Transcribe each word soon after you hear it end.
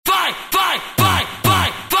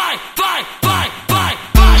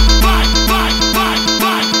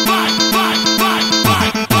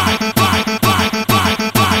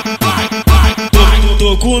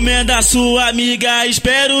encomenda sua amiga,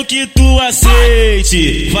 espero que tu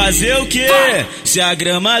aceite. Fazer o quê? Se a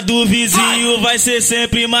grama do vizinho vai ser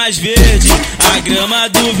sempre mais verde. A grama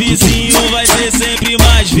do vizinho vai ser sempre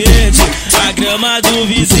mais verde. A grama do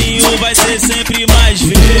vizinho vai ser sempre mais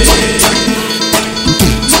verde.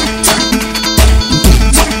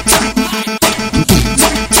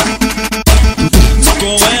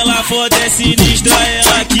 Foda é sinistra,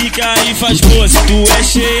 ela quica e faz pose. Tu é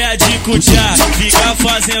cheia de cutiá, fica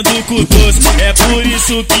fazendo cu doce. É por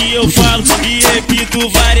isso que eu falo e repito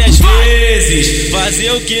várias vezes.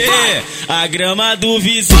 Fazer o quê? A grama do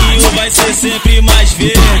vizinho vai ser sempre mais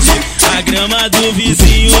verde. A grama do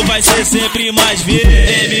vizinho vai ser sempre mais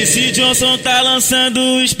verde. MC Johnson tá lançando,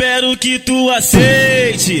 espero que tu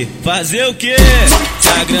aceite. Fazer o quê?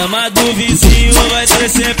 A grama do vizinho vai ser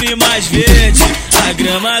sempre mais verde. A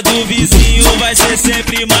grama do vizinho vai ser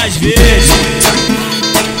sempre mais verde.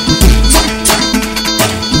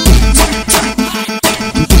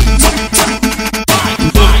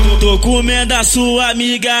 Tô comendo a sua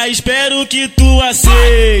amiga, espero que tu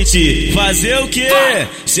aceite. Fazer o quê?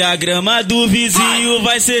 Se a grama do vizinho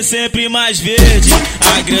vai ser sempre mais verde.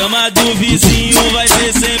 A grama do vizinho vai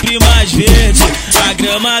ser sempre mais verde. A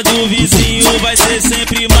grama do vizinho vai ser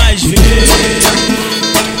sempre mais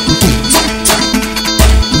verde.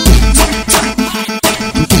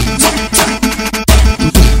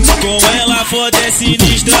 Foda é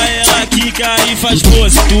sinistra, ela quica e faz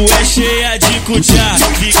pose. Tu é cheia de cutiá,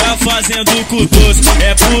 fica fazendo cu doce.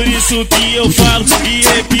 É por isso que eu falo e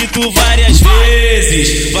repito várias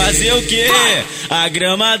vezes. Fazer o quê? A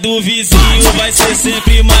grama do vizinho vai ser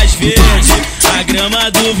sempre mais verde. A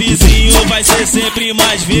grama do vizinho vai ser sempre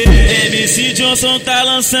mais verde. MC Johnson tá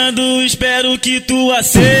lançando, espero que tu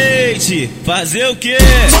aceite. Fazer o quê?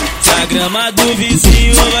 A grama do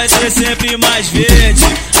vizinho vai ser sempre mais verde.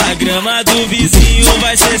 A grama do vizinho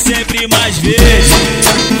vai ser sempre mais verde.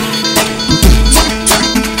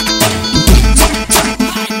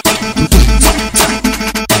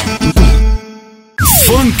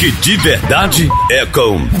 Funk de verdade é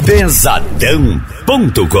com Pesadão.com.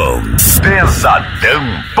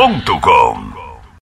 Pesadão.com